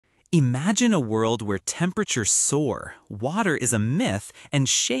Imagine a world where temperatures soar, water is a myth, and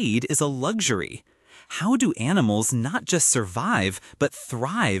shade is a luxury. How do animals not just survive, but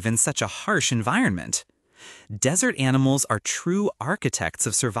thrive in such a harsh environment? Desert animals are true architects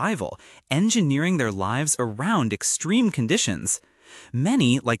of survival, engineering their lives around extreme conditions.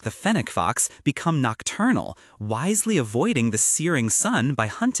 Many, like the fennec fox, become nocturnal, wisely avoiding the searing sun by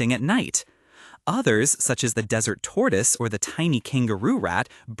hunting at night. Others, such as the desert tortoise or the tiny kangaroo rat,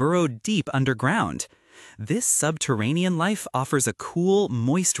 burrow deep underground. This subterranean life offers a cool,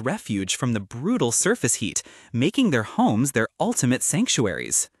 moist refuge from the brutal surface heat, making their homes their ultimate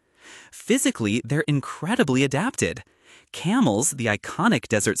sanctuaries. Physically, they're incredibly adapted. Camels, the iconic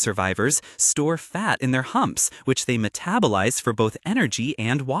desert survivors, store fat in their humps, which they metabolize for both energy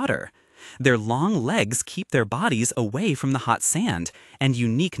and water. Their long legs keep their bodies away from the hot sand, and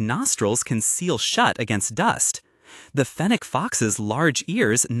unique nostrils can seal shut against dust. The fennec fox's large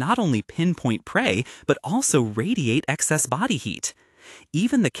ears not only pinpoint prey, but also radiate excess body heat.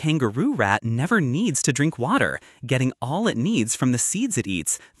 Even the kangaroo rat never needs to drink water, getting all it needs from the seeds it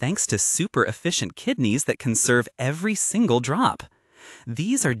eats, thanks to super efficient kidneys that conserve every single drop.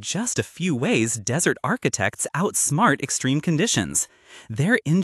 These are just a few ways desert architects outsmart extreme conditions. Their